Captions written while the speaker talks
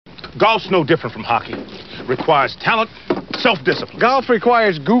Golf's no different from hockey. Requires talent, self-discipline. Golf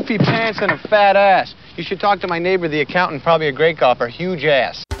requires goofy pants and a fat ass. You should talk to my neighbor, the accountant, probably a great golfer, huge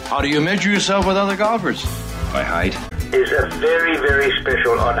ass. How do you measure yourself with other golfers? By height. Is a very, very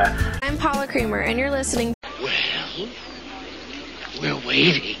special honor. I'm Paula Creamer, and you're listening. Well, we're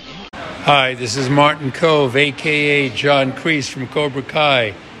waiting. Hi, this is Martin Cove, a.k.a. John Kreese from Cobra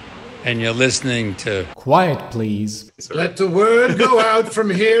Kai, and you're listening to Quiet Please. Let the word go out from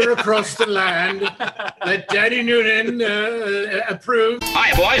here across the land. Let Daddy Noonan approve.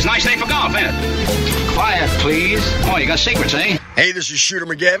 Hi, boys. Nice day for golf, ain't it? Quiet, please. Oh, you got secrets, eh? Hey, this is Shooter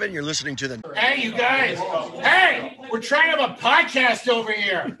McGavin. You're listening to the... Hey, you guys. Hey, we're trying to have a podcast over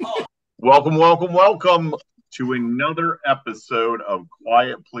here. Welcome to another episode of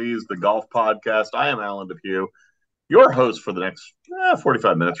Quiet Please, the golf podcast. I am Alan DePew, your host for the next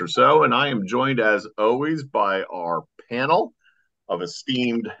 45 minutes or so, and I am joined, as always, by our panel of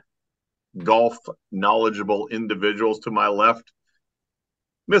esteemed golf knowledgeable individuals. To my left,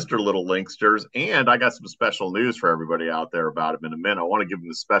 Mr. Little Linksters, and I got some special news for everybody out there about him in a minute. I want to give him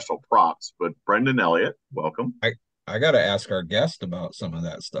the special props, but Brendan Elliott, welcome. I got to ask our guest about some of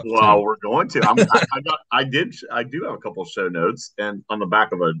that stuff. Well, too. we're going to. I do have a couple of show notes and on the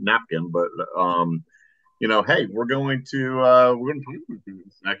back of a napkin, but hey, we're going to talk with you in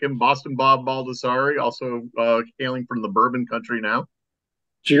a second. Boston Bob Baldessari, also hailing from the Bourbon Country now.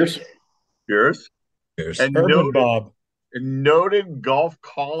 Cheers. And noted golf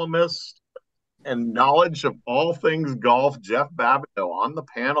columnist and knowledge of all things golf, Jeff Babineau, on the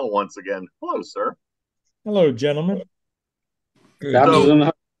panel once again. Hello, sir. Hello, gentlemen.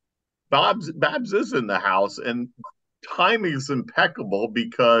 Babs is in the house, and timing is impeccable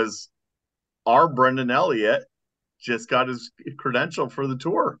because our Brendan Elliott just got his credential for the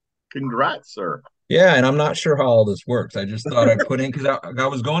tour. Congrats, sir. Yeah, and I'm not sure how all this works. I just thought I'd put in because I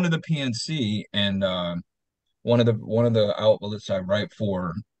was going to the PNC, and one of the outlets I write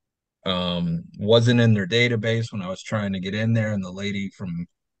for wasn't in their database when I was trying to get in there, and the lady from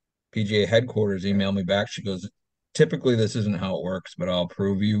PGA headquarters emailed me back. She goes, typically this isn't how it works, but I'll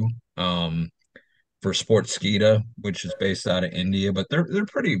approve you for Sportskeeda, which is based out of India, but they're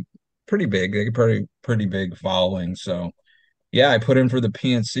pretty big. They pretty big following. So yeah, I put in for the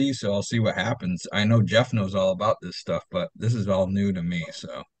PNC, so I'll see what happens. I know Jeff knows all about this stuff, but this is all new to me.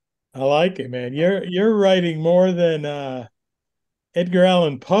 So I like it, man. You're writing more than Edgar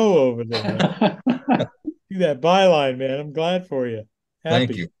Allan Poe over there. See that byline, man. I'm glad for you.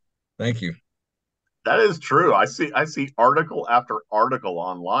 Happy. Thank you. That is true. I see article after article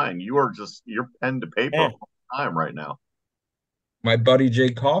online. You're pen to paper all the time right now. My buddy Jay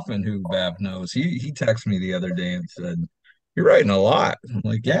Coffin, who Bab knows, he texted me the other day and said, "You're writing a lot." I'm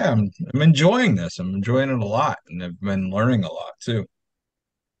like, "Yeah, I'm enjoying this. I'm enjoying it a lot, and I've been learning a lot too."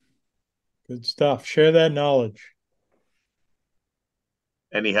 Good stuff. Share that knowledge.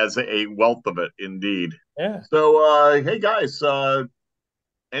 And he has a wealth of it, indeed. Yeah. So, hey guys,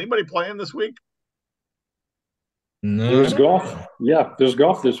 anybody playing this week? No. There's golf. Yeah, there's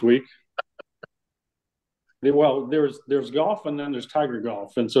golf this week. Well, there's golf, and then there's Tiger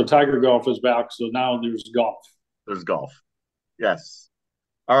Golf, and so Tiger Golf is back. So now there's golf. There's golf. Yes.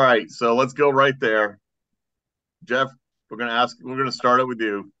 All right. So let's go right there, Jeff. We're gonna start it with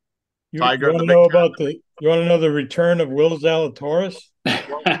you. Tiger. You want to know the return of Will Zalatoris?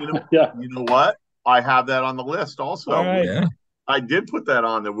 Well, you know what? I have that on the list also. All right. Yeah. I did put that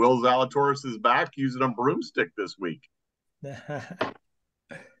on. That Will Zalatoris is back using a broomstick this week.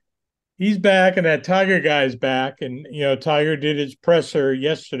 He's back, and that Tiger guy's back. And, Tiger did his presser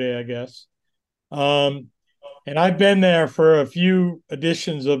yesterday, I guess. And I've been there for a few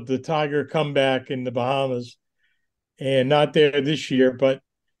editions of the Tiger comeback in the Bahamas, and not there this year. But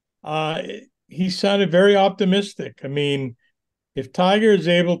he sounded very optimistic. I mean, if Tiger is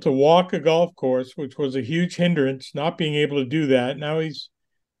able to walk a golf course, which was a huge hindrance, not being able to do that, now he's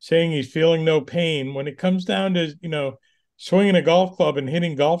saying he's feeling no pain. When it comes down to, swinging a golf club and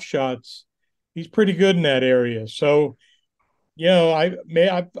hitting golf shots, he's pretty good in that area. So,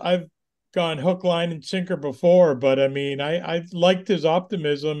 I've gone hook, line, and sinker before, but I mean, I liked his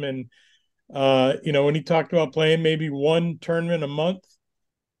optimism, and when he talked about playing maybe one tournament a month,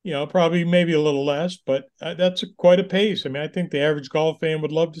 probably maybe a little less, but that's quite a pace. I mean, I think the average golf fan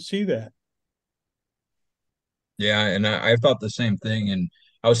would love to see that. Yeah, and I thought the same thing, and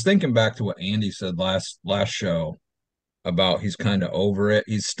I was thinking back to what Andy said last show about he's kind of over it.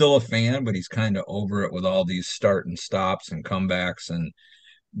 He's still a fan, but he's kind of over it with all these start and stops and comebacks. And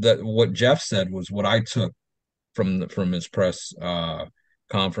what Jeff said was what I took from his press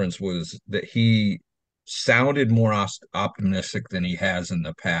conference was that he sounded more optimistic than he has in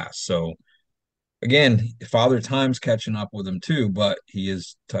the past. So again, Father Time's catching up with him too, but he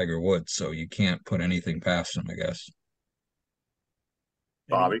is Tiger Woods, so you can't put anything past him, I guess.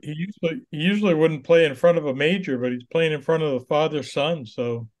 Bobby? He usually wouldn't play in front of a major, but he's playing in front of the father's son,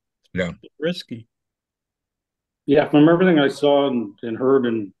 so yeah, it's risky. Yeah, from everything I saw and heard,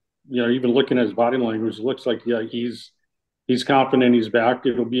 and even looking at his body language, it looks like he's confident, he's back.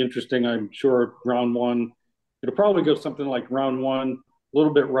 It'll be interesting, I'm sure. Round one, it'll probably go something like round one, a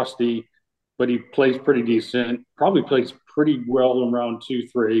little bit rusty, but he plays pretty decent. Probably plays pretty well in round two,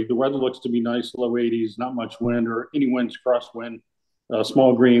 three. The weather looks to be nice, low 80s, not much wind or any winds, crosswind,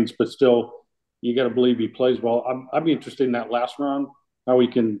 small greens, but still, you got to believe he plays well. I'd be interested in that last round, how he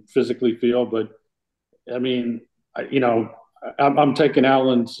can physically feel. But I mean, I'm taking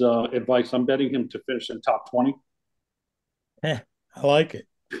Allen's advice. I'm betting him to finish in top 20. I like it.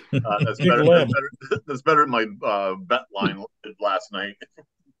 That's better. That's better than my bet line last night.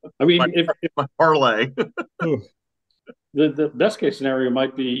 I mean, if my parlay. The best case scenario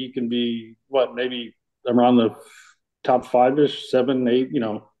might be he can be maybe around the top 5-ish, 7, 8.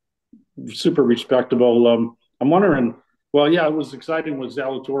 Super respectable. I'm wondering. Well, yeah, it was exciting with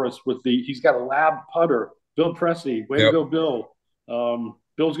Zalatoris he's got a lab putter. Bill Pressey, way to go, Bill.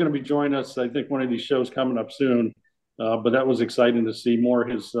 Bill's going to be joining us, I think, one of these shows coming up soon. But that was exciting to see more of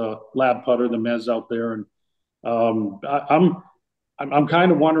his lab putter, the Mez out there. And I'm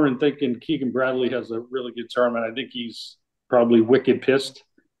kind of wondering, thinking Keegan Bradley has a really good tournament. I think he's probably wicked pissed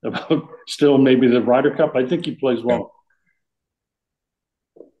about still maybe the Ryder Cup. I think he plays well.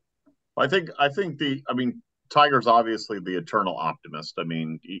 I think Tiger's obviously the eternal optimist. I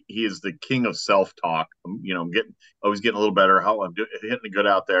mean, he is the king of self-talk. Always getting a little better. How I'm hitting it good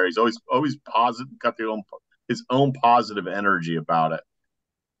out there. He's always positive, got his own positive energy about it.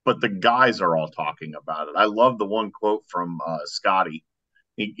 But the guys are all talking about it. I love the one quote from Scotty.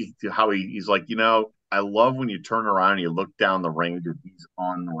 He's like, I love when you turn around and you look down the range and he's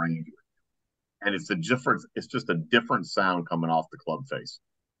on the range, and it's just a different sound coming off the club face.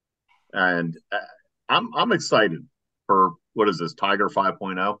 And I'm excited for, what is this, Tiger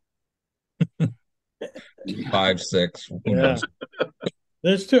 5.0? 5, 6. Yeah.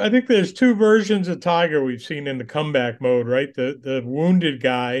 I think there's two versions of Tiger we've seen in the comeback mode, right? The wounded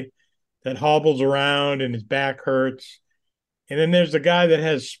guy that hobbles around and his back hurts. And then there's the guy that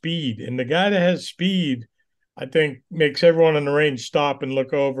has speed. And the guy that has speed, I think, makes everyone on the range stop and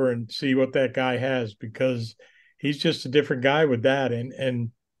look over and see what that guy has, because he's just a different guy with that.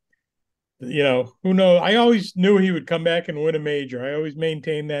 And who knows? I always knew he would come back and win a major. I always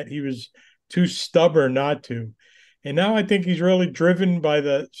maintained that he was too stubborn not to. And now I think he's really driven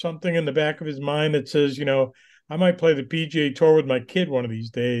by something in the back of his mind that says, I might play the PGA Tour with my kid one of these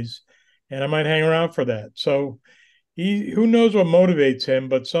days, and I might hang around for that. So who knows what motivates him,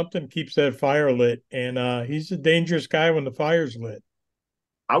 but something keeps that fire lit, and he's a dangerous guy when the fire's lit.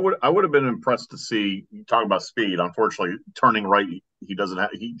 I would have been impressed to see you talk about speed. Unfortunately, turning right, he doesn't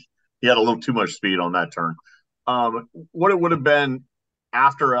have he had a little too much speed on that turn. What it would have been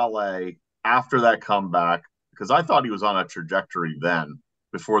after LA, after that comeback, because I thought he was on a trajectory then,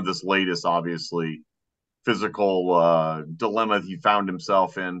 before this latest, obviously, physical dilemma he found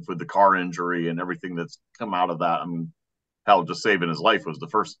himself in with the car injury and everything that's come out of that. I mean, hell, just saving his life was the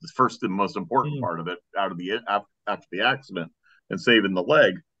first and most important part of it after the accident, and saving the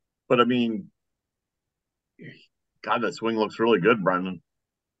leg. But I mean, God, that swing looks really good, Brendan.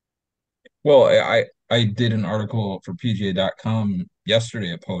 Well, I did an article for PGA.com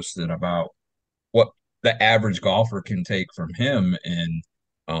yesterday. I posted about what the average golfer can take from him, and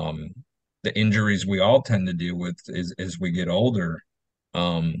the injuries we all tend to deal with as we get older.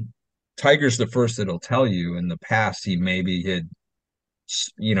 Tiger's the first that'll tell you in the past he maybe had,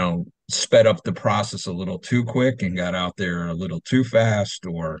 sped up the process a little too quick and got out there a little too fast,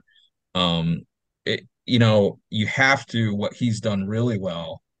 or you have to, what he's done really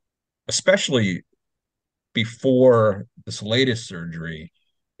well, especially before this latest surgery,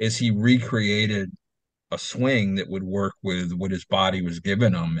 is he recreated a swing that would work with what his body was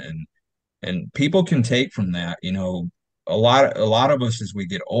giving him, and people can take from that. A lot of us, as we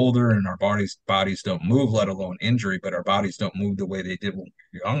get older and our bodies don't move, let alone injury, but our bodies don't move the way they did when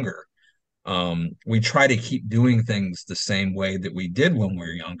we were younger. We try to keep doing things the same way that we did when we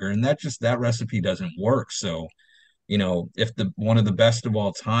were younger, and that recipe doesn't work. So if one of the best of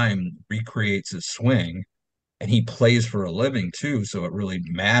all time recreates his swing, and he plays for a living too, so it really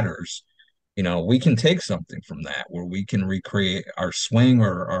matters. We can take something from that, where we can recreate our swing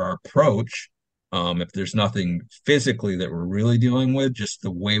or our approach. If there's nothing physically that we're really dealing with, just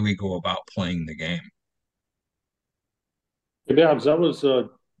the way we go about playing the game. Babs, that was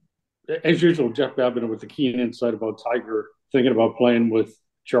as usual. Jeff Babbitt with the keen insight about Tiger thinking about playing with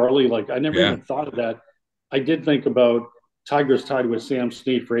Charlie. Like I never even thought of that. I did think about Tiger's tied with Sam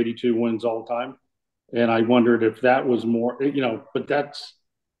Snead for 82 wins all time, and I wondered if that was more, But that's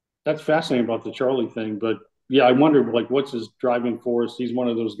fascinating about the Charlie thing. But yeah, I wondered like what's his driving force. He's one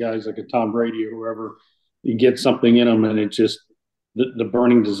of those guys like a Tom Brady or whoever. You get something in him, and it just the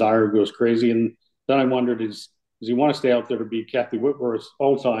burning desire goes crazy. And then I wondered does he want to stay out there to beat Kathy Whitworth's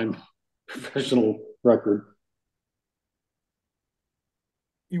all time professional record?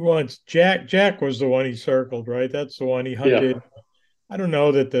 He wants Jack. Jack was the one he circled, right? That's the one he hunted. Yeah. I don't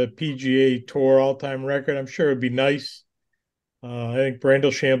know that the PGA Tour all-time record. I'm sure it'd be nice. I think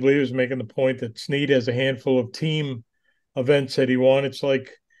Brandel Chambly was making the point that Snead has a handful of team events that he won. It's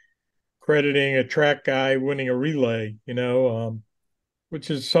like crediting a track guy winning a relay, which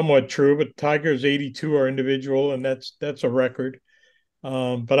is somewhat true. But Tiger's 82 are individual, and that's a record.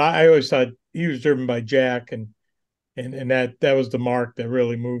 But I always thought he was driven by Jack, and that was the mark that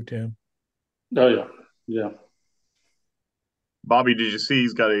really moved him. Oh yeah, yeah. Bobby, did you see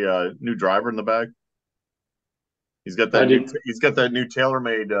he's got a new driver in the bag? He's got that new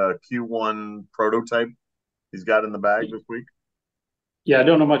TaylorMade Q1 prototype he's got in the bag this week. Yeah, I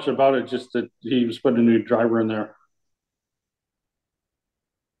don't know much about it. Just that he was putting a new driver in there.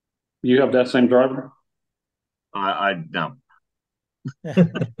 You have that same driver? I no.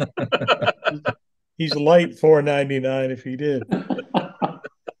 He's light $4.99 if he did.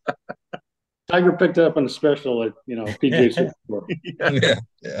 Tiger picked it up on a special at PGA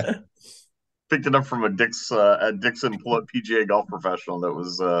yeah. Picked it up from a Dixon PGA golf professional that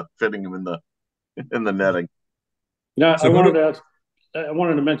was fitting him in the netting. Yeah, so I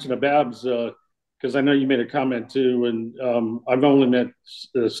wanted to mention a Babs because I know you made a comment too, and I've only met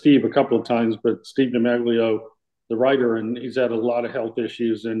Steve a couple of times, but Steve DiMaglio, the Ryder, and he's had a lot of health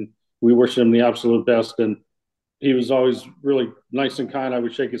issues, and we wish him the absolute best. And he was always really nice and kind. I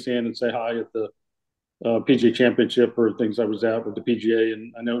would shake his hand and say hi at the PGA Championship or things I was at with the PGA.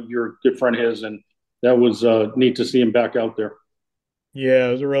 And I know you're a good friend of his, and that was neat to see him back out there. Yeah,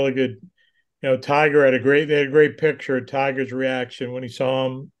 it was a really good. Tiger had they had a great picture of Tiger's reaction when he saw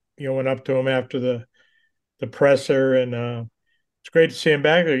him. Went up to him after the presser, and it's great to see him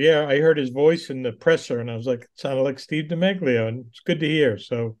back there. Yeah, I heard his voice in the presser, and I was like, it sounded like Steve DiMaglio, and it's good to hear.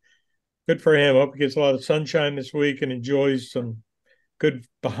 So good for him. Hope he gets a lot of sunshine this week and enjoys some good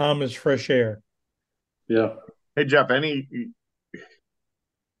Bahamas fresh air. Yeah. Hey Jeff, have you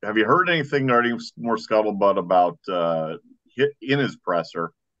heard anything or any more scuttlebutt about in his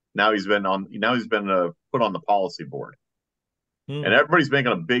presser? Now he's been put on the policy board, and everybody's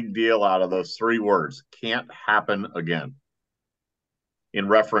making a big deal out of those three words: "Can't happen again," in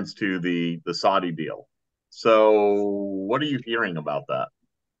reference to the Saudi deal. So, what are you hearing about that?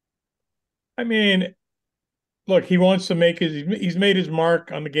 I mean, look, he wants to he's made his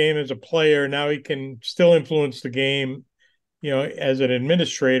mark on the game as a player. Now he can still influence the game, as an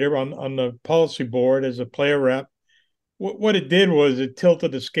administrator on the policy board, as a player rep. What it did was it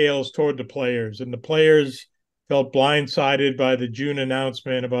tilted the scales toward the players, and the players felt blindsided by the June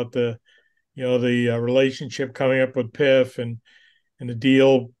announcement about the relationship coming up with PIF and the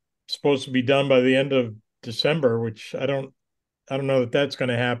deal supposed to be done by the end of December, which I don't know that that's going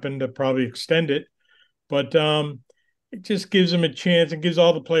to happen. To probably extend it. But it just gives them a chance and gives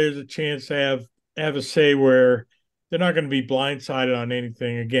all the players a chance to have a say where they're not going to be blindsided on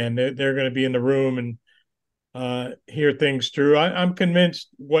anything. Again, they're going to be in the room and hear things through. I'm convinced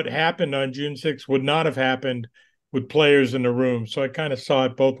what happened on June 6th would not have happened with players in the room. So I kind of saw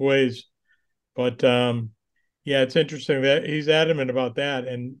it both ways. But yeah, it's interesting that he's adamant about that.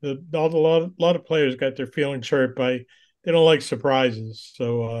 And a lot of players got their feelings hurt by they don't like surprises.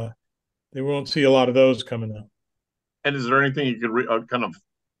 So they won't see a lot of those coming up. And is there anything you could kind of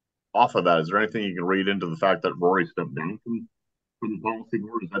off of that? Is there anything you can read into the fact that Rory stepped down from the policy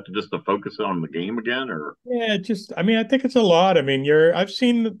board? Is that just to focus on the game again, or? Yeah, I think it's a lot. I mean, I've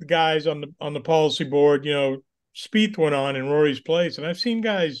seen the guys on the policy board. Spieth went on in Rory's place, and I've seen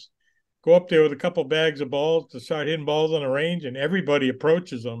guys go up there with a couple bags of balls to start hitting balls on the range, and everybody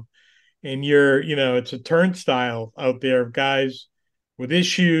approaches them. And it's a turnstile out there of guys with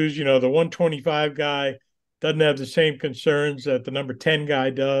issues. The 125 guy doesn't have the same concerns that the number 10 guy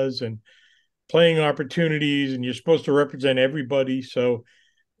does, and playing opportunities, and you're supposed to represent everybody. So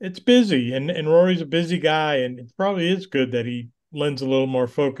it's busy, and Rory's a busy guy, and it probably is good that he lends a little more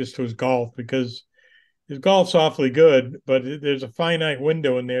focus to his golf, because his golf's awfully good, but there's a finite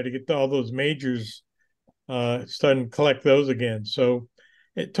window in there to get to all those majors, starting to collect those again. So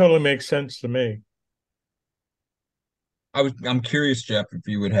it totally makes sense to me. I'm curious, Jeff, if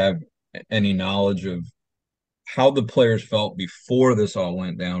you would have any knowledge of how the players felt before this all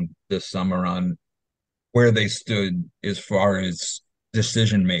went down this summer on where they stood as far as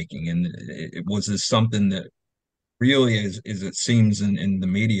decision making, and was this something that really is it seems in the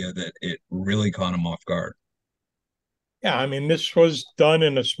media that it really caught them off guard? Yeah, I mean, this was done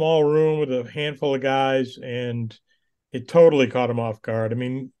in a small room with a handful of guys, and it totally caught him off guard. I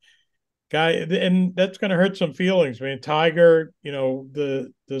mean, and that's going to hurt some feelings. I mean, Tiger,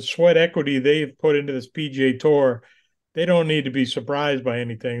 the sweat equity they've put into this PGA Tour, they don't need to be surprised by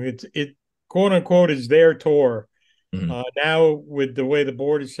anything. It quote unquote is their tour. Mm-hmm. Now with the way the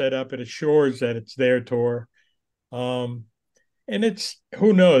board is set up, it assures that it's their tour. And it's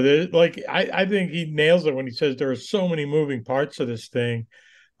who knows? Like I think he nails it when he says there are so many moving parts of this thing.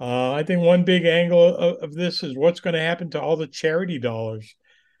 I think one big angle of this is what's going to happen to all the charity dollars.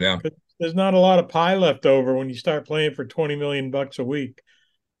 Yeah. There's not a lot of pie left over when you start playing for 20 million bucks a week.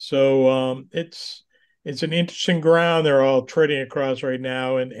 So it's an interesting ground they're all treading across right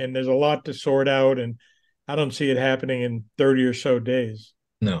now, and there's a lot to sort out, and I don't see it happening in 30 or so days.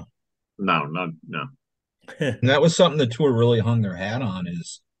 No. No. And that was something the tour really hung their hat on,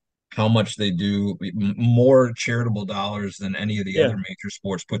 is how much they do, more charitable dollars than any of the other major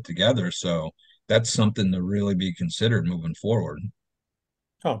sports put together. So that's something to really be considered moving forward.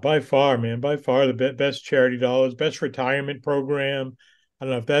 Oh, by far, man, by far the best charity dollars, best retirement program. I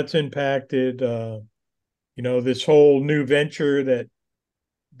don't know if that's impacted. This whole new venture that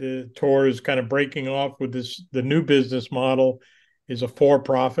the tour is kind of breaking off with the new business model is a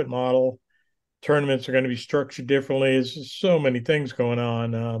for-profit model. Tournaments are going to be structured differently. There's just so many things going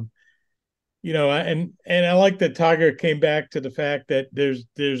on. And I like that Tiger came back to the fact that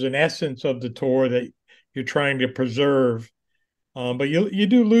there's an essence of the tour that you're trying to preserve. But you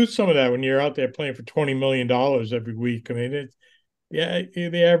do lose some of that when you're out there playing for $20 million every week. I mean,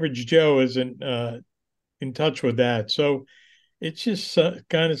 the average Joe isn't in touch with that. So it's just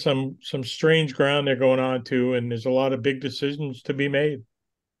kind of some strange ground they're going on to, and there's a lot of big decisions to be made.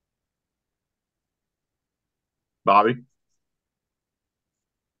 Bobby?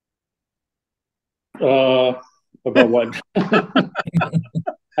 About what?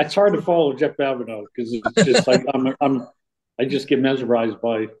 It's hard to follow Jeff Babineau because it's just like I just get mesmerized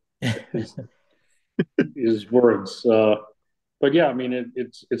by his words. But yeah, I mean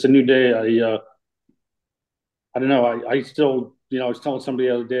it's a new day. I don't know. I still, I was telling somebody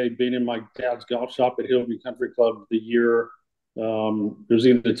the other day, being in my dad's golf shop at Hillview Country Club the year, it was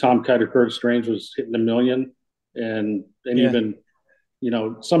either Tom Kite or Kurt Strange was hitting $1 million, and even,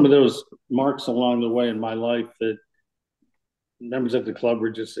 some of those marks along the way in my life that members at the club were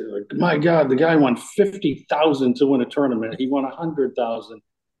just like, my God, the guy won 50,000 to win a tournament. He won 100,000.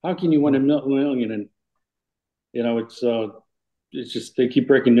 How can you win $1 million? And it's just they keep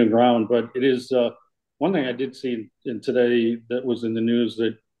breaking new ground. But it is one thing I did see in today that was in the news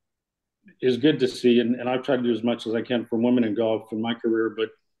that is good to see, and I've tried to do as much as I can for women in golf in my career. But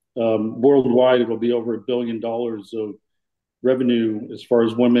worldwide, it'll be over $1 billion of revenue as far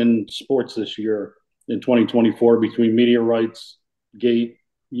as women sports this year in 2024 between media rights, gate,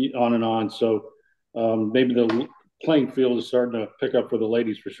 on and on. So maybe the playing field is starting to pick up for the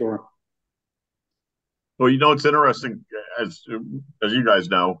ladies for sure. Well, it's interesting, as you guys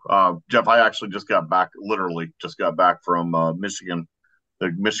know, Jeff, I actually literally just got back from Michigan,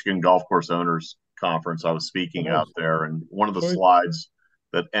 the Michigan Golf Course Owners Conference. I was speaking out there, and one of the slides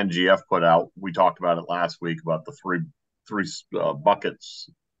that NGF put out, we talked about it last week about the three buckets: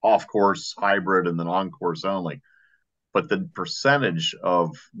 off course, hybrid, and then on course only. But the percentage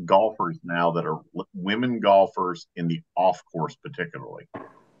of golfers now that are women golfers in the off course, particularly,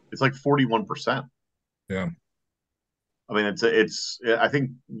 it's like 41%. Yeah. I mean, I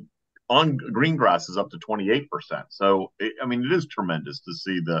think on green grass is up to 28%. So, it is tremendous to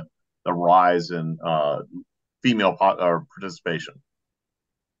see the rise in female participation.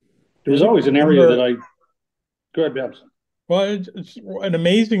 There's always an area that I go ahead, Babs. Well, it's an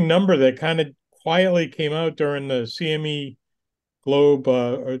amazing number that kind of quietly came out during the CME Globe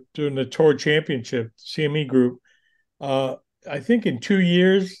or during the Tour Championship, CME Group. I think in 2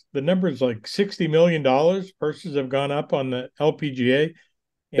 years, the number is like $60 million. Purses have gone up on the LPGA.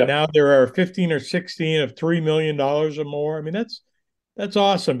 And now there are 15 or 16 of $3 million or more. I mean, that's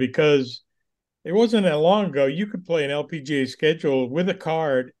awesome, because it wasn't that long ago you could play an LPGA schedule with a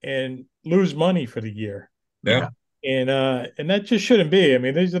card and lose money for the year. Yeah. And that just shouldn't be. I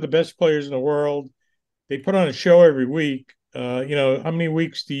mean, these are the best players in the world. They put on a show every week. How many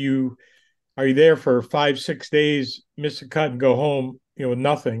weeks are you there for 5-6 days, miss a cut and go home, with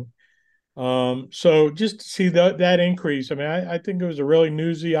nothing? So just to see that increase, I mean, I think it was a really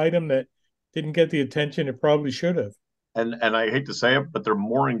newsy item that didn't get the attention it probably should have. And I hate to say it, but they're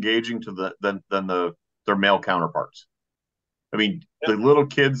more engaging to than their male counterparts. I mean, the little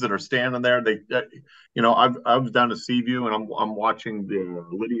kids that are standing there, I was down to Seaview and I'm watching the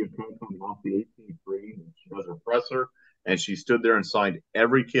Lydia Ko come off the 18th green. And she has her presser, and she stood there and signed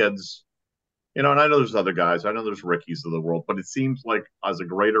every kid's. And I know there's other guys, I know there's Rickies of the world, but it seems like as a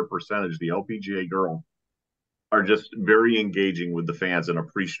greater percentage, the LPGA girl are just very engaging with the fans and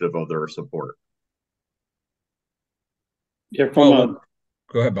appreciative of their support. Yeah, go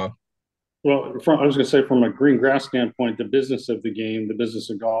ahead, Bob. Well, I was going to say, from a green grass standpoint, the business of the game, the business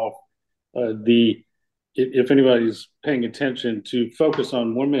of golf, if anybody's paying attention, to focus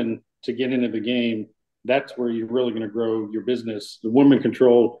on women to get into the game, that's where you're really going to grow your business. The women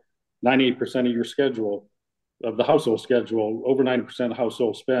control 98% of your schedule, of the household schedule, over 90% of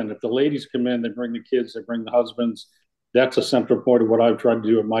household spend. If the ladies come in, they bring the kids, they bring the husbands. That's a central point of what I've tried to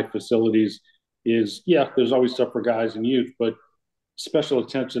do at my facilities. There's always stuff for guys and youth, but special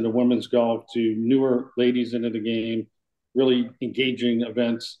attention to women's golf, to newer ladies into the game, really engaging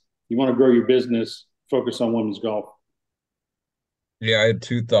events. You want to grow your business, focus on women's golf. Yeah, I had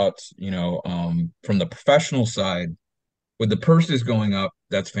two thoughts. From the professional side, with the purses going up,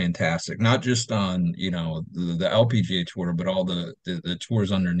 that's fantastic. Not just on, the LPGA tour, but all the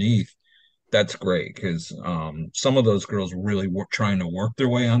tours underneath. That's great because some of those girls really were trying to work their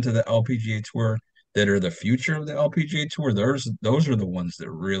way onto the LPGA tour that are the future of the LPGA tour. Those are the ones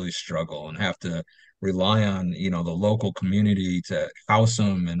that really struggle and have to rely on, the local community to house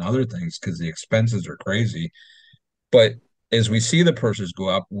them and other things because the expenses are crazy. But as we see the purses go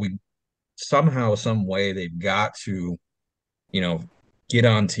up, we somehow, some way, they've got to, you know, get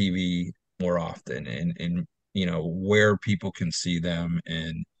on TV more often and where people can see them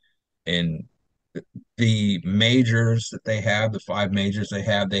and the majors that they have, the five majors they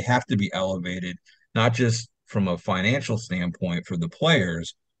have to be elevated, not just from a financial standpoint for the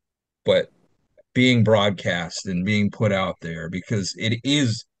players, but being broadcast and being put out there because it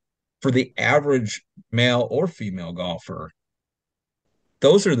is for the average male or female golfer.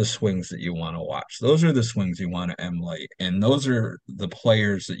 Those are the swings that you want to watch. Those are the swings you want to emulate. And those are the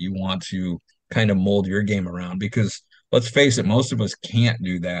players that you want to kind of mold your game around because let's face it, most of us can't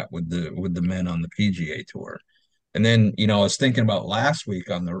do that with the men on the PGA tour. And then, I was thinking about last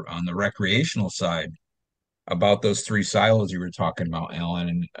week on the recreational side about those three silos you were talking about, Alan.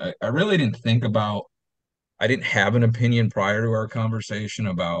 And I really didn't think about I didn't have an opinion prior to our conversation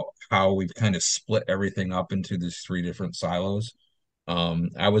about how we've kind of split everything up into these three different silos.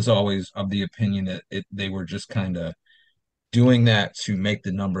 I was always of the opinion that they were just kind of doing that to make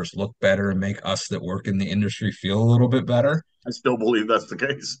the numbers look better and make us that work in the industry feel a little bit better. I still believe that's the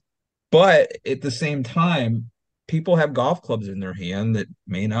case. But at the same time, people have golf clubs in their hand that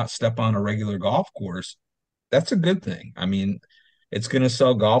may not step on a regular golf course. That's a good thing. I mean, it's going to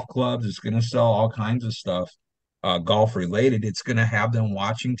sell golf clubs. It's going to sell all kinds of stuff, golf related. It's going to have them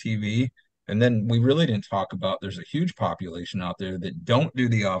watching TV. And then we really didn't talk about there's a huge population out there that don't do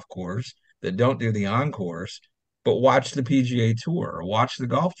the off course, that don't do the on course, but watch the PGA Tour or watch the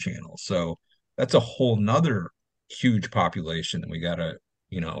Golf Channel. So that's a whole nother huge population that we got to,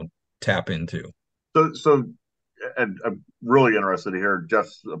 tap into. So, and I'm really interested to hear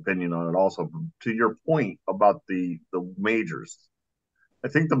Jeff's opinion on it also. To your point about the majors, I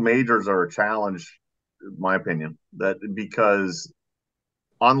think the majors are a challenge, in my opinion, that because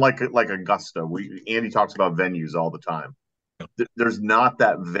unlike like Augusta, Andy talks about venues all the time. There's not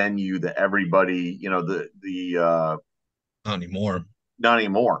that venue that everybody, not anymore. Not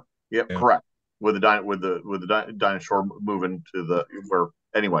anymore. Yep, yeah. Correct. With the dinosaur moving to the where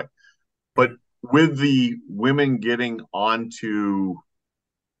anyway, but with the women getting onto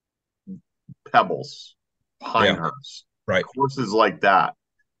Pebbles, Pinehurst, right, courses like that,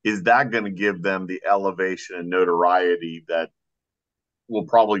 is that going to give them the elevation and notoriety that will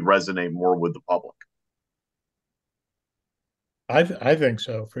probably resonate more with the public? I think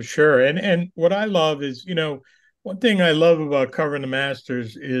so, for sure. And what I love is, one thing I love about covering the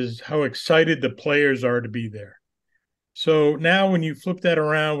Masters is how excited the players are to be there. So now when you flip that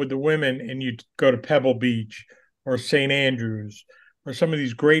around with the women and you go to Pebble Beach or St. Andrews or some of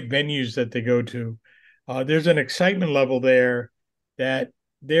these great venues that they go to, there's an excitement level there that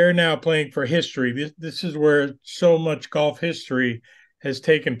they're now playing for history. This is where so much golf history has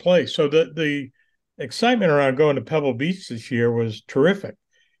taken place. So the excitement around going to Pebble Beach this year was terrific.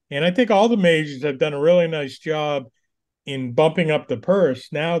 And I think all the majors have done a really nice job in bumping up the purse.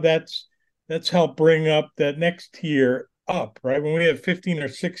 Now that's helped bring up that next tier up, right? When we have 15 or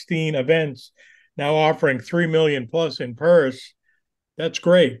 16 events now offering 3 million plus in purse, that's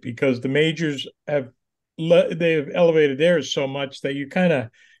great because the majors they've elevated theirs so much that you kind of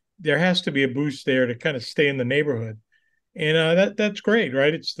there has to be a boost there to kind of stay in the neighborhood, and that's great,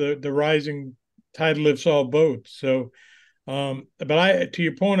 right? It's the rising tide lifts all boats. So, but I to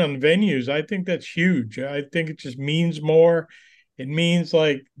your point on venues, I think that's huge. I think it just means more. It means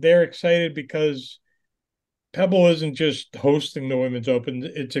like they're excited because Pebble isn't just hosting the Women's Open;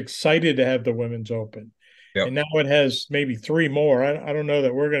 it's excited to have the Women's Open, Yep. and now it has maybe three more. I don't know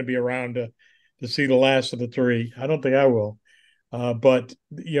that we're going to be around to see the last of the three. I don't think I will, but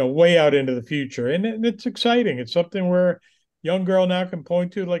way out into the future, and it's exciting. It's something where young girl now can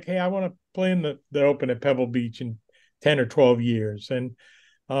point to, like, hey, I want to play in the Open at Pebble Beach in 10 or 12 years, and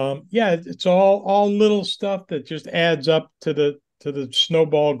yeah, it's all little stuff that just adds up to the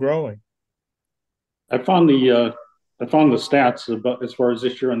snowball growing. I found the stats about as far as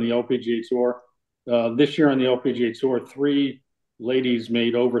this year on the LPGA Tour. This year on the LPGA Tour, three ladies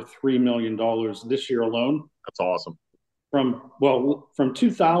made over $3 million this year alone. That's awesome. From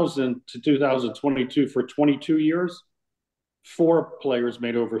 2000 to 2022, for 22 years, four players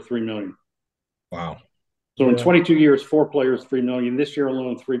made over 3 million. Wow. So in 22 years, four players, 3 million. This year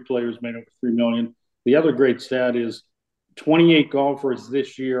alone, three players made over 3 million. The other great stat is 28 golfers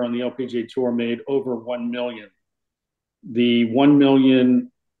this year on the LPGA Tour made over 1 million. The 1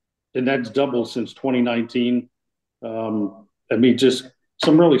 million, and that's doubled since 2019. I mean, just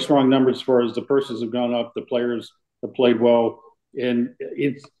some really strong numbers as far as the purses have gone up, the players have played well. And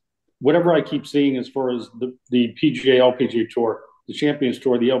it's whatever I keep seeing as far as the PGA, LPGA Tour, the Champions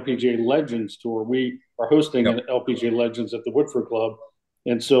Tour, the LPGA Legends Tour. We are hosting an LPGA Legends at the Woodford Club.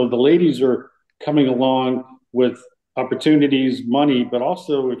 And so the ladies are coming along with opportunities, money, but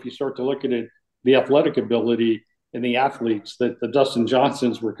also if you start to look at it, the athletic ability and the athletes that the Dustin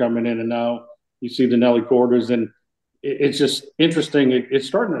Johnsons were coming in, and now you see the Nelly Cordes, and it's just interesting. It's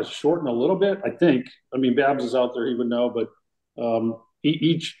starting to shorten a little bit, I think. I mean, Babs is out there, he would know, but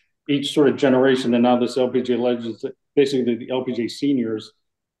each sort of generation, and now this LPGA Legends, basically the LPGA seniors,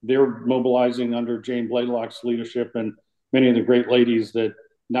 they're mobilizing under Jane Blaylock's leadership and many of the great ladies that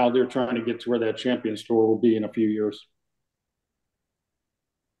now they're trying to get to where that Champions Tour will be in a few years.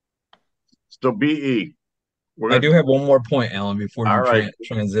 So BE. I do have one more point, Alan, before you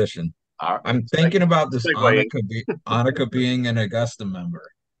transition. I'm thinking about this Annika being an Augusta member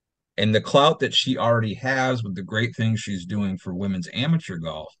and the clout that she already has with the great things she's doing for women's amateur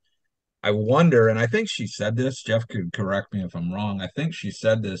golf. I wonder, and I think she said this, Jeff could correct me if I'm wrong. I think she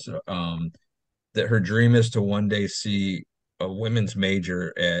said this, that her dream is to one day see a women's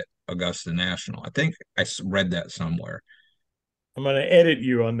major at Augusta National. I think I read that somewhere. I'm going to edit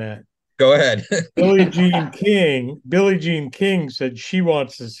you on that. Go ahead. Billie Jean King said she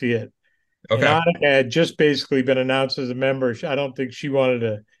wants to see it. Okay. And Annika had just basically been announced as a member. I don't think she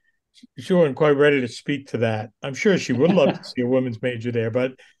wasn't quite ready to speak to that. I'm sure she would love to see a women's major there,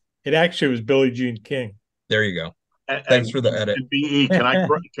 but it actually was Billie Jean King. There you go. Thanks for the edit. BE,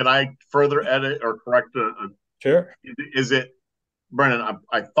 can I further edit or correct? Sure. Is it, Brennan?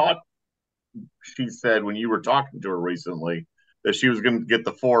 I thought she said when you were talking to her recently that she was going to get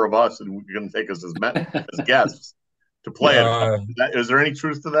the four of us and we're going to take us as guests to play it. Is there any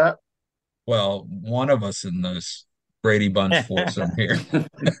truth to that? Well, one of us in this Brady Bunch foursome here.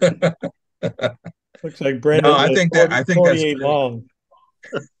 Looks like Brendan. No, I think that's long.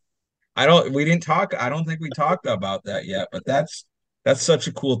 I don't think we talked about that yet, but that's such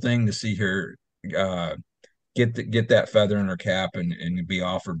a cool thing to see her get that feather in her cap and be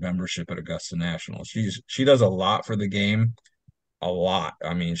offered membership at Augusta National. She does a lot for the game. A lot.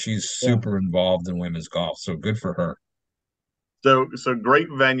 I mean, she's super involved in women's golf, so good for her. So great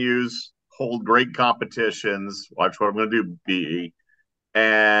venues hold great competitions. Watch what I'm going to do, BE.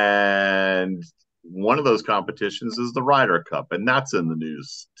 And one of those competitions is the Ryder Cup, and that's in the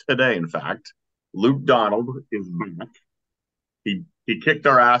news today. In fact, Luke Donald is back. He kicked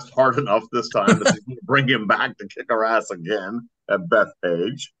our ass hard enough this time that he's going to bring him back to kick our ass again at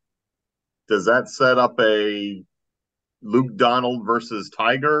Bethpage. Does that set up a Luke Donald versus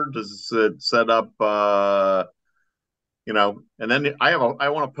Tiger? Does it set up, and then I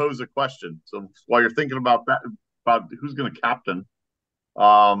want to pose a question. So while you're thinking about that, about who's going to captain,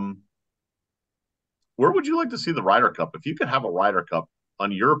 where would you like to see the Ryder Cup? If you could have a Ryder Cup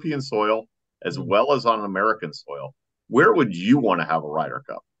on European soil as well as on American soil, where would you want to have a Ryder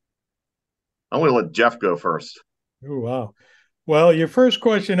Cup? I'm going to let Jeff go first. Oh, wow. Well, your first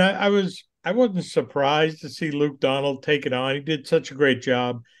question, I wasn't surprised to see Luke Donald take it on. He did such a great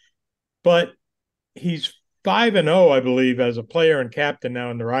job, but he's 5-0, I believe, as a player and captain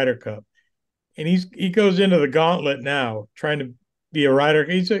now in the Ryder Cup. And he goes into the gauntlet now, trying to be a Ryder.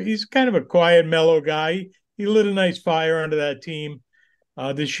 He's kind of a quiet, mellow guy. He lit a nice fire under that team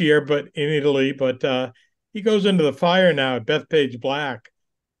this year, but in Italy. But he goes into the fire now at Bethpage Black,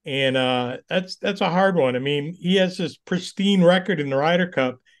 and that's a hard one. I mean, he has this pristine record in the Ryder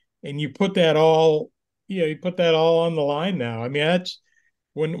Cup, and you put that all on the line now. I mean, that's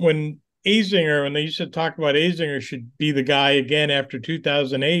when Azinger, when they used to talk about Azinger should be the guy again after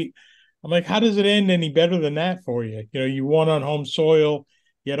 2008. I'm like, how does it end any better than that for you? You know, you won on home soil.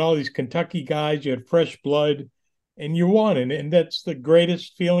 You had all these Kentucky guys. You had fresh blood, and you won. And that's the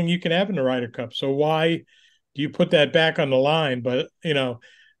greatest feeling you can have in the Ryder Cup. So why do you put that back on the line? But, you know,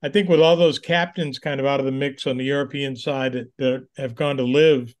 I think with all those captains kind of out of the mix on the European side that have gone to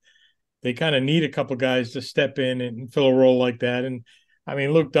live, they kind of need a couple guys to step in and fill a role like that. And, I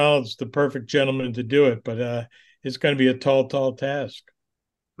mean, Luke Donald's the perfect gentleman to do it, but it's going to be a tall, tall task.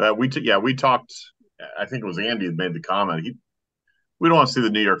 We talked. I think it was Andy that made the comment. We don't want to see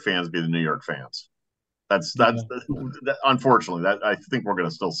the New York fans be the New York fans. Unfortunately, that I think we're going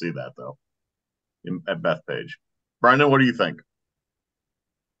to still see that though at Bethpage. Brendan, what do you think?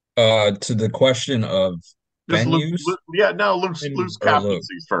 To the question of just venues, loose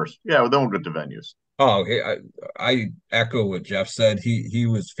captaincies first. Yeah, then we'll get to venues. Oh, okay. I echo what Jeff said. He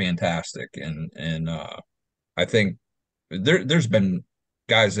was fantastic, and I think there's been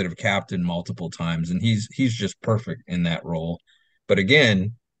guys that have captained multiple times, and he's just perfect in that role. But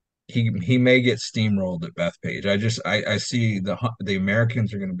again, he may get steamrolled at Bethpage. I see the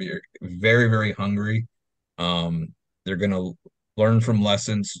Americans are going to be very, very hungry. They're going to learn from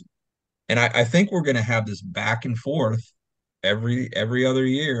lessons, and I think we're going to have this back and forth every other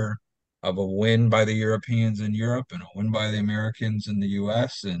year of a win by the Europeans in Europe and a win by the Americans in the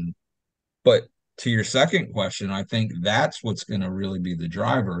U.S. But to your second question, I think that's what's going to really be the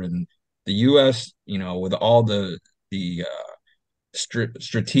driver. And the U.S., you know, with all the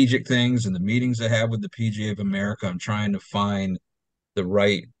strategic things and the meetings I have with the PGA of America, I'm trying to find the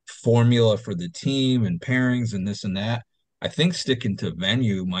right formula for the team and pairings and this and that. I think sticking to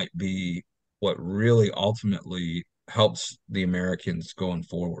venue might be what really ultimately helps the Americans going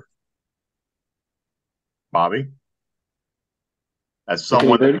forward. Bobby? As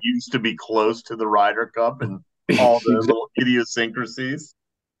someone that used to be close to the Ryder Cup and all the little idiosyncrasies.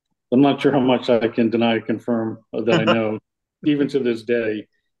 I'm not sure how much I can deny or confirm that I know, even to this day.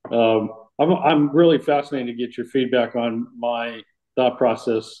 I'm really fascinated to get your feedback on my thought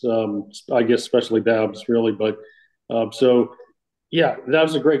process, I guess especially Babs, really. But so, yeah, that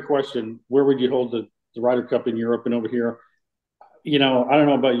was a great question. Where would you hold the Ryder Cup in Europe and over here? You know, I don't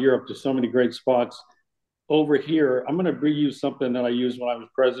know about Europe. There's so many great spots. Over here, I'm going to reuse something that I used when I was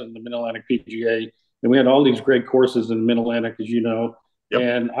president of the Mid-Atlantic PGA. And we had all these great courses in the Mid-Atlantic, as you know. Yep.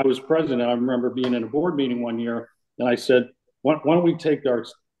 And I was president. I remember being in a board meeting one year, and I said, why don't we take our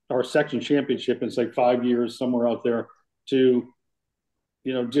section championship in, say, 5 years somewhere out there to,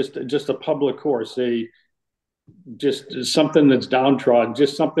 you know, just a public course, just something that's downtrodden,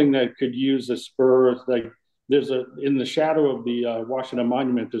 just something that could use a spur. Like in the shadow of the Washington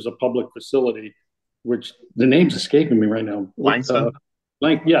Monument, there's a public facility, which the name's escaping me right now. Langston?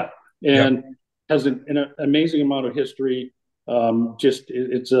 And has an amazing amount of history.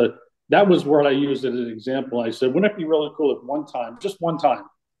 That was where I used it as an example. I said, wouldn't it be really cool if just one time,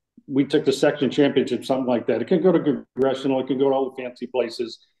 we took the section championship, something like that. It could go to Congressional, it could go to all the fancy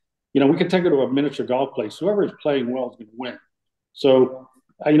places. You know, we could take it to a miniature golf place. Whoever is playing well is going to win. So,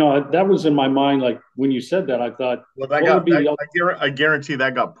 that was in my mind. Like when you said that, I thought, I guarantee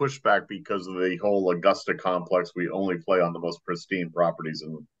that got pushed back because of the whole Augusta complex. We only play on the most pristine properties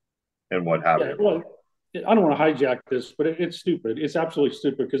and what have you. Well, I don't want to hijack this, but it's stupid. It's absolutely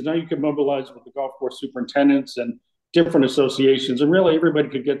stupid because now you can mobilize with the golf course superintendents and different associations, and really everybody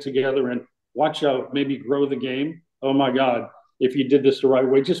could get together and watch out, maybe grow the game. Oh my God, if you did this the right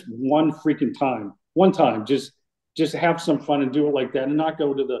way, just one time, just have some fun and do it like that and not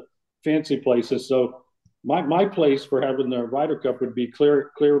go to the fancy places. So my place for having the Ryder Cup would be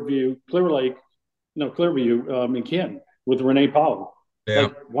Clearview in Canton with Renee Powell. Yeah.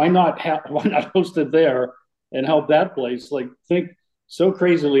 Like, why not host it there and help that place? Like, think so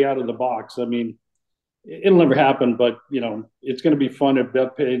crazily out of the box. I mean, it'll never happen, but it's going to be fun at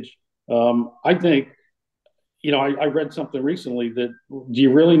Bethpage. I think, I read something recently that do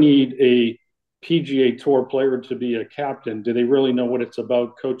you really need a PGA Tour player to be a captain? Do they really know what it's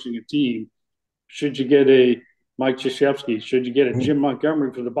about coaching a team? Should you get a Mike Krzyzewski? Should you get a Jim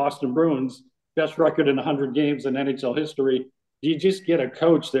Montgomery for the Boston Bruins, best record in 100 games in NHL history? Do you just get a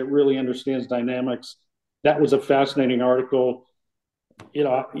coach that really understands dynamics that was a fascinating article.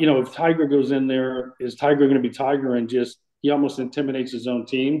 If Tiger goes in there, is Tiger going to be Tiger and just he almost intimidates his own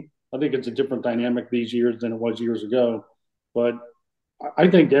team? I think it's a different dynamic these years than it was years ago. But I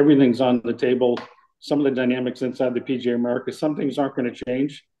think everything's on the table. Some of the dynamics inside the PGA America, some things aren't going to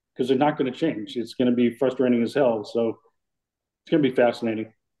change because they're not going to change. It's going to be frustrating as hell. So it's going to be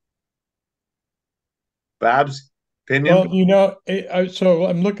fascinating. Babs, opinion? Well, so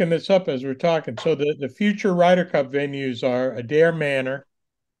I'm looking this up as we're talking. So the future Ryder Cup venues are Adair Manor,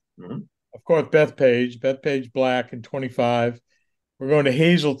 of course, Bethpage Black in 25. We're going to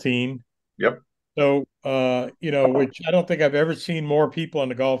Hazeltine. Yep. So, which I don't think I've ever seen more people on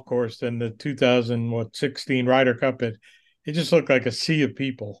the golf course than the 2016 Ryder Cup. It just looked like a sea of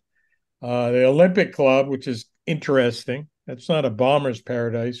people. The Olympic Club, which is interesting. That's not a bomber's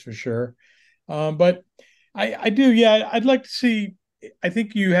paradise for sure. But I do, yeah. I'd like to see. I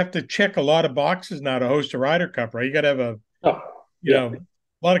think you have to check a lot of boxes now to host a Ryder Cup, right? You got to have a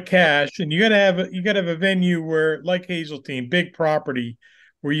lot of cash, and you got to have a venue where, like Hazeltine, big property,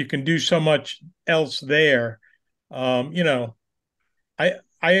 where you can do so much else there. I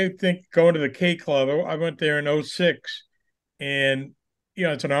think going to the K Club. I went there in 06, and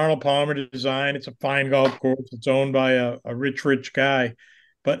it's an Arnold Palmer design. It's a fine golf course. It's owned by a rich guy.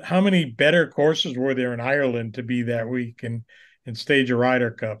 But how many better courses were there in Ireland to be that week and stage a Ryder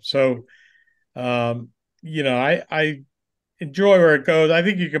Cup? So, I enjoy where it goes. I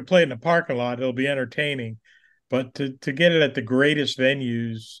think you can play in the parking lot; it'll be entertaining. But to get it at the greatest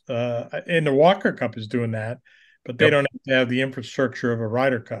venues, and the Walker Cup is doing that, but they don't have to have the infrastructure of a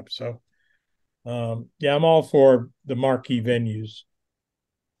Ryder Cup. So, I'm all for the marquee venues.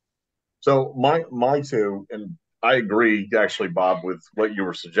 So my two, and I agree actually, Bob, with what you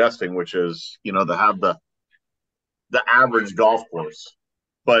were suggesting, which is to have the average golf course.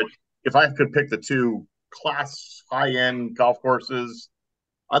 But if I could pick the two class high end golf courses,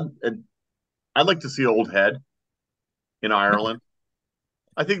 I'd like to see Old Head in Ireland.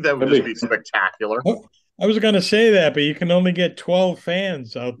 I think that would just be spectacular. I was going to say that, but you can only get 12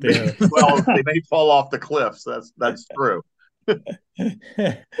 fans out there. Well, they may fall off the cliffs. That's true.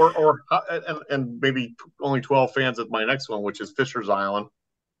 and maybe only 12 fans at my next one, which is Fisher's Island,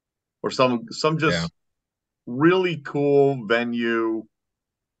 or some just really cool venue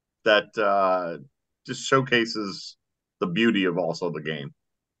that just showcases the beauty of also the game.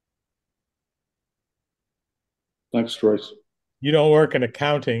 Thanks, Joyce. You don't work in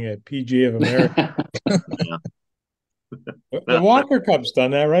accounting at PGA of America. The Walker Cup's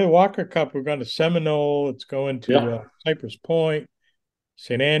done that, right? Walker Cup, we're going to Seminole. It's going to Cypress Point,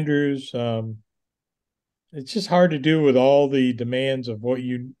 St. Andrews. It's just hard to do with all the demands of what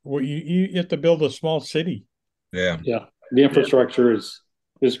you have to build a small city. Yeah. The infrastructure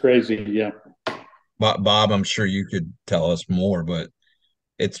is crazy. Yeah. Bob, I'm sure you could tell us more, but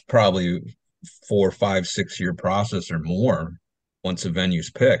it's probably 4, 5, 6 year process or more once a venue's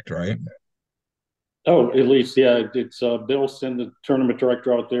picked, right? Oh, at least, yeah. It's Bill send the tournament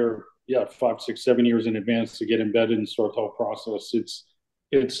director out there, 5, 6, 7 years in advance to get embedded and start the whole process.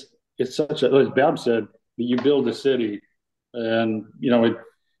 It's such a, as Bab said, you build a city, and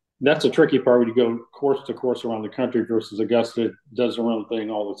that's a tricky part when you go course to course around the country versus Augusta does their own thing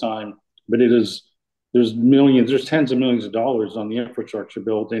all the time. But there's tens of millions of dollars on the infrastructure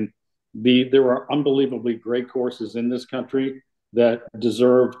built, and there are unbelievably great courses in this country that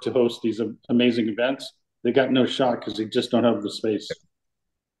deserve to host these amazing events. They got no shot because they just don't have the space.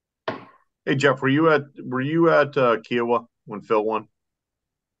 Hey Jeff, were you at Kiowa when Phil won?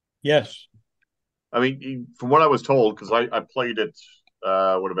 Yes. I mean, from what I was told, because I played it,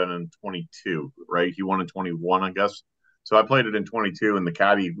 would have been in 22, right? He won in 21, I guess. So I played it in 22, and the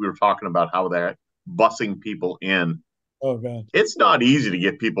caddy, we were talking about how they're bussing people in. Oh God, it's not easy to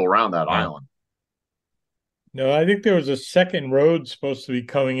get people around that island. No, I think there was a second road supposed to be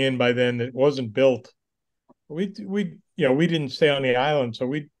coming in by then that wasn't built. We didn't stay on the island, so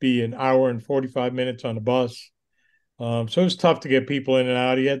we'd be an hour and 45 minutes on the bus. So it was tough to get people in and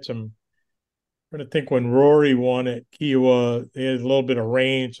out. He had some. I'm trying to think when Rory won at Kiowa, they had a little bit of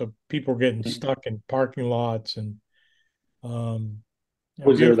rain, so people were getting stuck in parking lots and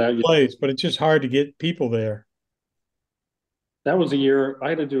was there that place, but it's just hard to get people there. That was a year I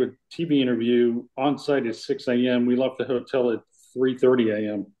had to do a TV interview on site at 6 a.m. We left the hotel at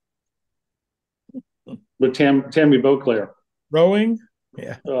 3:30 a.m. with Tammy Beauclair. Rowing?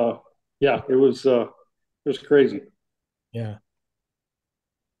 Yeah. It was crazy. Yeah.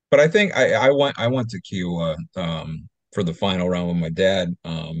 But I think I went to Kiowa for the final round with my dad.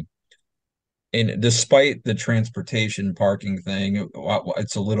 And despite the transportation parking thing,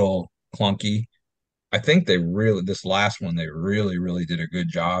 it's a little clunky. I think this last one, they really did a good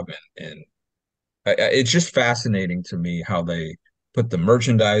job. And it's just fascinating to me how they put the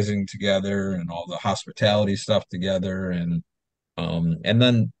merchandising together and all the hospitality stuff together. And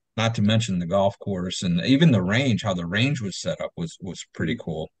then not to mention the golf course and even the range, how the range was set up was pretty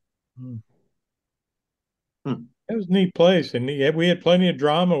cool. It was a neat place, and we had plenty of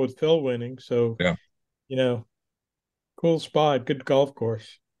drama with Phil winning. So, Yeah. Cool spot, good golf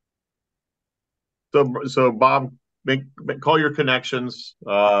course. So Bob, call your connections.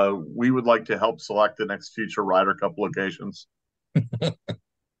 We would like to help select the next future Ryder Cup locations.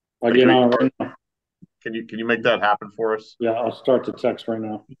 I'll get on right now. Can you make that happen for us? Yeah, I'll start the text right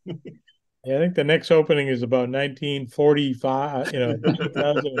now. Yeah, I think the next opening is about 1945,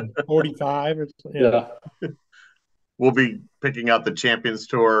 2045 or something. Yeah. We'll be picking out the Champions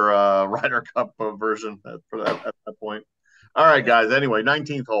Tour Ryder Cup version for that at that point. All right, guys. Anyway,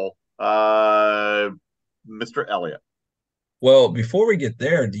 19th hole. Mr. Elliott. Well, before we get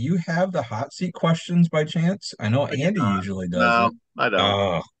there, do you have the hot seat questions by chance? I know Andy usually does No, it. I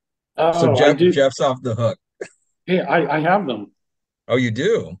don't. So Jeff's off the hook. Hey, I have them. Oh, you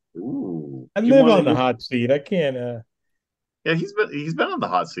do? Ooh. I live on the hot seat. I can't. Yeah, he's been on the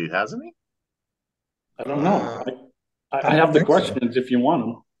hot seat, hasn't he? I don't know. I have the questions if you want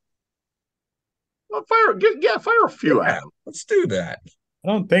them. Well, fire a few out. Let's do that. I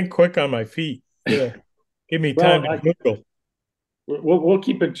don't think quick on my feet. Yeah. Give me time to Google. We'll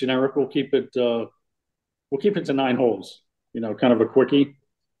keep it generic. We'll keep it to 9 holes. Kind of a quickie.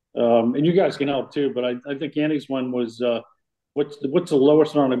 And you guys can help too. But I think Andy's one was what's the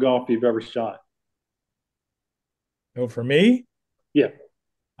lowest round of golf you've ever shot? Oh, for me? Yeah.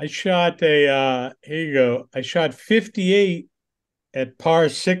 I shot here you go. I shot 58 at par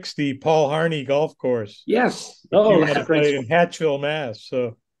 60 Paul Harney golf course. Yes. Oh, that's great. In Hatchville, Mass.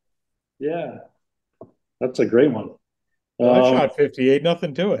 So yeah, that's a great one. I shot 58,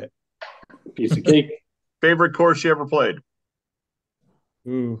 nothing to it. Piece of cake. Favorite course you ever played?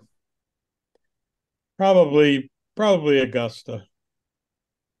 Ooh. Probably Augusta.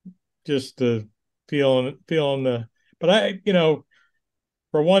 Just the feeling the, but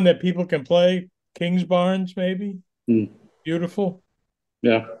for one that people can play, Kingsbarns maybe. Beautiful.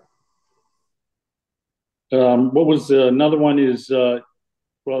 Yeah. What was another one is it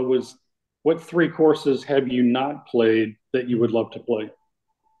was what 3 courses have you not played that you would love to play?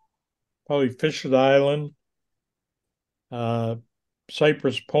 Probably Fisher's Island,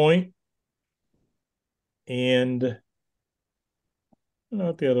 Cypress Point, and I don't know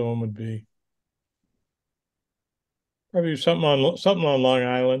what the other one would be. Probably something on Long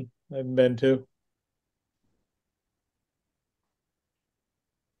Island I haven't been to.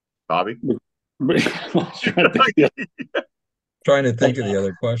 Bobby? Trying to think of the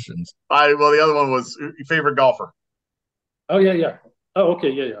other questions. Well, the other one was favorite golfer. Oh, yeah. Oh,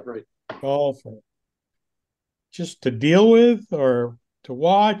 okay. Yeah, right. Golfer. Just to deal with or to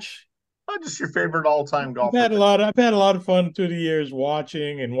watch? Just your favorite all-time golfer. I've had a lot of fun through the years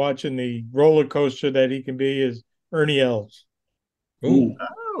watching the roller coaster that he can be is Ernie Els. Ooh.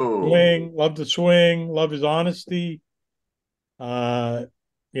 Swing, love the swing, love his honesty. Knew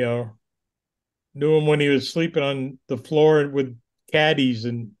him when he was sleeping on the floor with caddies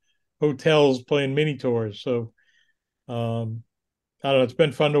and hotels playing mini tours. So, I don't know. It's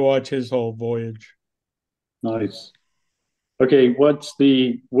been fun to watch his whole voyage. Nice. Okay, what do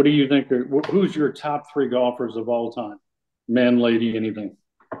you think? Who's your top 3 golfers of all time? Man, lady, anything?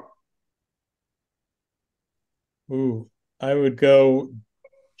 Ooh, I would go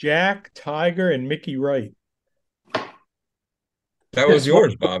Jack, Tiger, and Mickey Wright. That was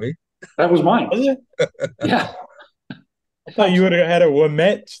yours, Bobby. That was mine. Was it? Yeah. I thought you would have had a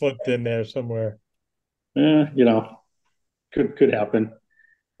Wimette slipped in there somewhere. Could happen.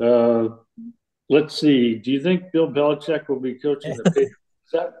 Let's see. Do you think Bill Belichick will be coaching the Patriots?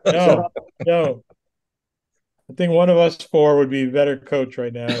 No. I think one of us 4 would be a better coach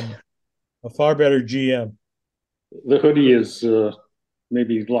right now and a far better GM. The hoodie is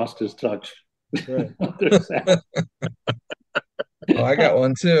maybe lost his touch. Right. Oh, I got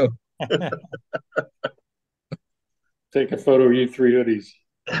one too. Take a photo of you 3 hoodies.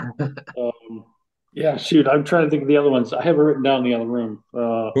 Yeah, shoot. I'm trying to think of the other ones. I have it written down in the other room.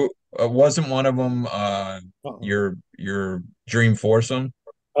 Wasn't one of them your dream foursome?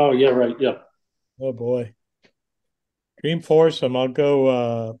 Oh, yeah, right. Yeah. Oh, boy. Dream foursome. I'll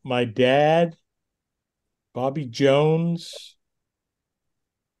go my dad, Bobby Jones,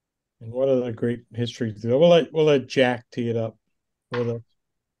 and what other great history? We'll let Jack tee it up.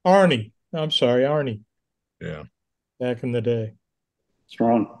 Arnie. I'm sorry, Arnie. Yeah. Back in the day.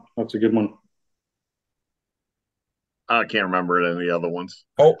 Strong. That's a good one. I can't remember any of the other ones.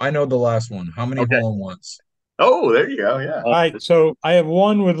 Oh, I know the last one. How many Okay. hole-in-ones? Oh, there you go. Yeah. All right, so I have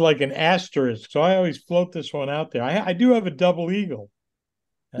one with like an asterisk. So I always float this one out there. I do have a double eagle.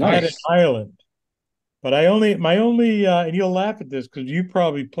 I had an Nice. island, but my only, and you'll laugh at this because you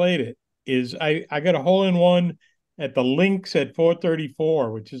probably played it, is I got a hole in one at the Links at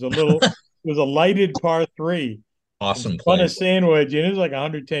 434, which is it was a lighted par three. Awesome On a place. sandwich, and it was like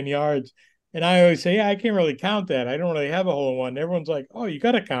 110 yards. And I always say, yeah, I can't really count that. I don't really have a hole in one. And everyone's like, oh, you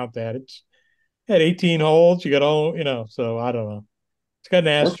got to count that. It's had 18 holes. You got all, so I don't know. It's got an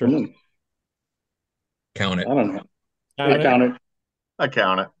asterisk. Count it. I don't know. I count it. I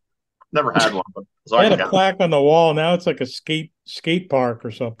count it. Never had one, so I I had can a count. plaque on the wall. Now it's like a skate park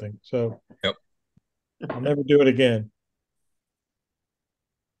or something. So yep. I'll never do it again.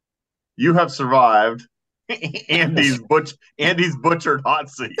 You have survived Andy's butchered hot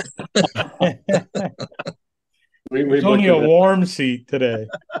seat. It's only a warm seat today.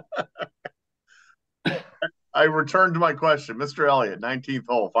 I returned to my question, Mr. Elliott, 19th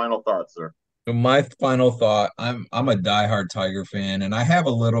hole. Final thoughts, sir. My final thought, I'm a diehard Tiger fan, and I have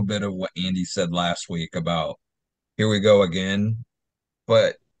a little bit of what Andy said last week about here we go again.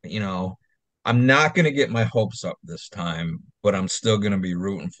 But, I'm not going to get my hopes up this time, but I'm still going to be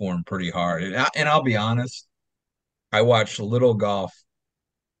rooting for him pretty hard. And I'll be honest, I watch little golf.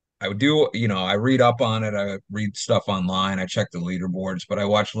 I do, I read up on it. I read stuff online. I check the leaderboards, but I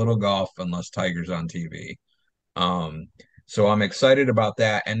watch little golf unless Tiger's on TV. So I'm excited about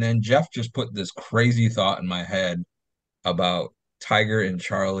that. And then Jeff just put this crazy thought in my head about Tiger and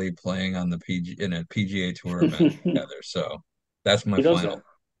Charlie playing on in a PGA Tour event together. So that's my final.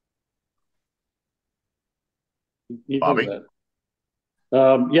 Bobby?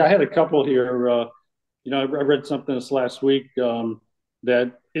 Yeah, I had a couple here. I read something this last week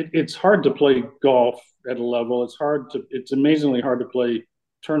that it's hard to play golf at a level. It's amazingly hard to play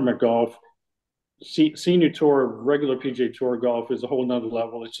tournament golf. Senior tour, regular PGA Tour golf is a whole nother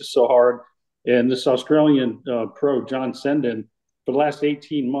level. It's just so hard. And this Australian pro, John Senden, for the last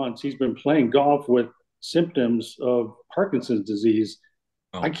 18 months, he's been playing golf with symptoms of Parkinson's disease.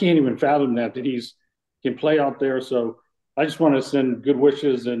 I can't even fathom that he's can play out there. So I just want to send good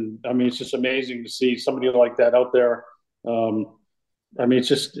wishes. And I mean, it's just amazing to see somebody like that out there. I mean, it's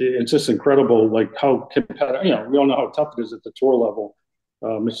just incredible, like how competitive, we all know how tough it is at the tour level.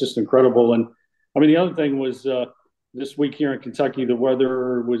 It's just incredible. And I mean, the other thing was this week here in Kentucky, the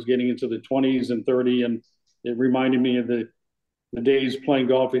weather was getting into the 20s and 30, and it reminded me of the days playing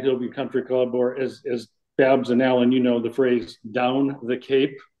golf at Hillview Country Club, or as Babs and Alan, the phrase "down the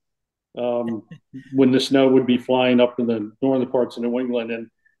Cape," when the snow would be flying up in the northern parts of New England.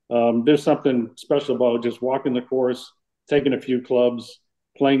 And there's something special about just walking the course, taking a few clubs,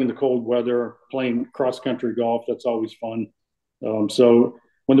 playing in the cold weather, playing cross-country golf. That's always fun. So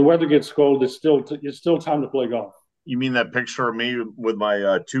when the weather gets cold, it's still time to play golf. You mean that picture of me with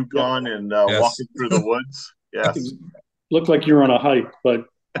my toucan and walking through the woods? Yes. Looked like you're on a hike, but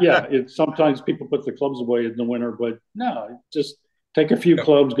yeah, sometimes people put the clubs away in the winter, but no, just take a few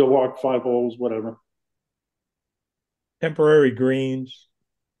clubs, go walk 5 holes, whatever. Temporary greens.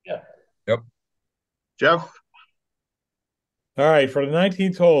 Yeah. Yep. Jeff? All right, for the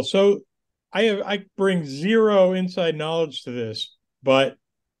 19th hole. So I bring zero inside knowledge to this, but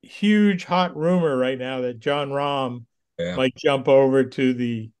huge hot rumor right now that John Rahm might jump over to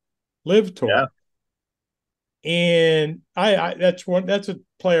the Live Tour. Yeah. And that's a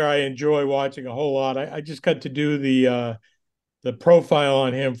player I enjoy watching a whole lot. I just got to do the profile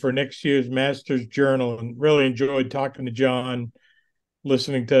on him for next year's Masters Journal, and really enjoyed talking to John,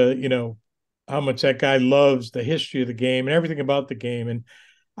 listening to how much that guy loves the history of the game and everything about the game. And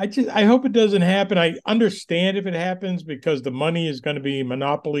I hope it doesn't happen. I understand if it happens because the money is going to be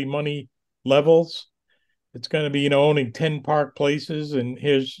monopoly money levels. It's going to be owning 10 park places, and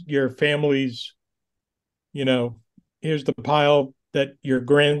here's your family's. Here's the pile that your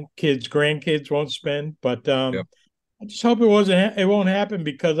grandkids won't spend. But I just hope it won't happen,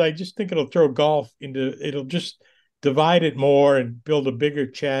 because I just think it'll throw golf it'll just divide it more and build a bigger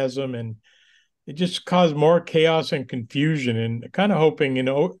chasm, and it just cause more chaos and confusion. And kind of hoping in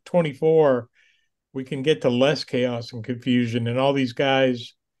 24 we can get to less chaos and confusion, and all these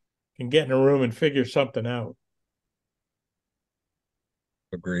guys can get in a room and figure something out.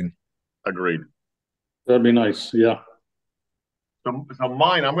 Agreed. That'd be nice. Yeah. So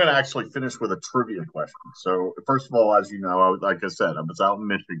mine, I'm going to actually finish with a trivia question. So first of all, as you know, like I said, I was out in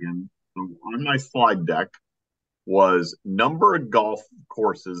Michigan. So on my slide deck was number of golf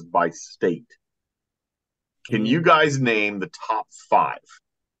courses by state. Can you guys name the top 5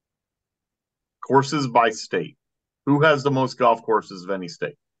 courses by state? Who has the most golf courses of any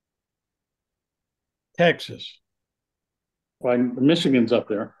state? Texas. Well, Michigan's up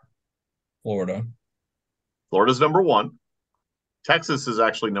there. Florida. Florida's number 1. Texas is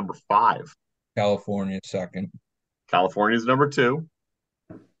actually number 5. California second. California's number 2.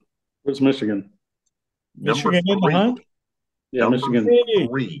 Where's Michigan? Michigan in the hunt? Yeah, number Michigan.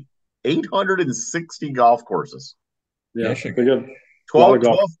 3. 860 golf courses. Yeah, Michigan. they got a lot of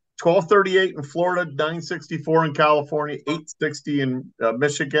golf. 1238 in Florida, 964 in California, 860 in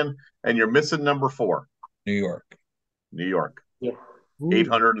Michigan, and you're missing number 4. New York. New York. Yeah.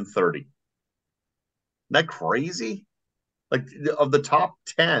 830. Isn't that crazy? Like, of the top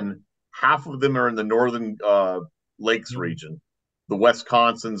 10, half of them are in the northern lakes region. The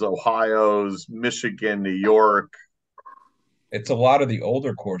Wisconsins, Ohio's, Michigan, New York. It's a lot of the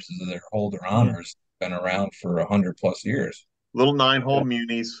older courses that are older honors, been around for 100+ years. Little 9-hole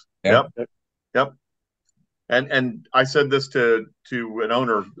munis. Yep. Yep. And I said this to an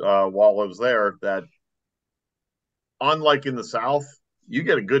owner while I was there, that unlike in the South, you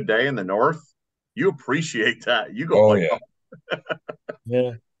get a good day in the North, you appreciate that. You go, yeah.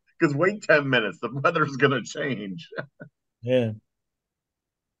 Because wait 10 minutes, the weather's going to change. Yeah.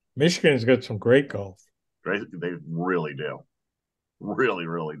 Michigan's got some great golf. They really do. Really,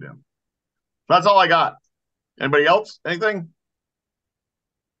 really do. That's all I got. Anybody else? Anything?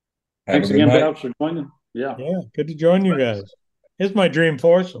 Thanks again, Babs, for joining. Yeah. Yeah, good to join you guys. Here's my dream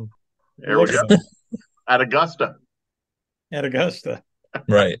foursome. Here we go. At Augusta.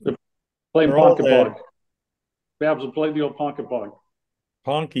 Right. Play Ponkapog. Babs will play the old Ponkapog.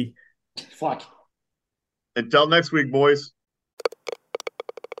 Ponky. Fuck. Until next week, boys.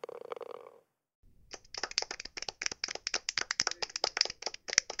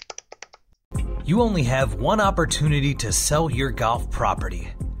 You only have one opportunity to sell your golf property.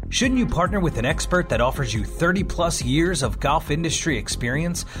 Shouldn't you partner with an expert that offers you 30+ years of golf industry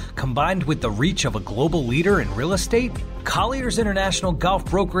experience, combined with the reach of a global leader in real estate? Colliers International Golf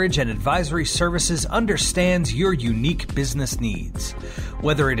Brokerage and Advisory Services understands your unique business needs.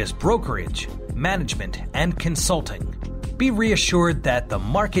 Whether it is brokerage, management, and consulting, be reassured that the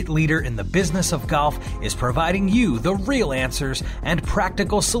market leader in the business of golf is providing you the real answers and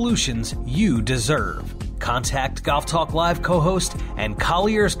practical solutions you deserve. Contact Golf Talk Live co-host and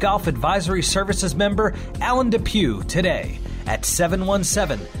Colliers Golf Advisory Services member Alan Depew today at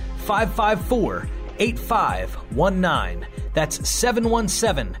 717-554-8519. That's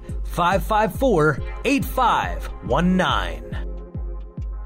 717-554-8519.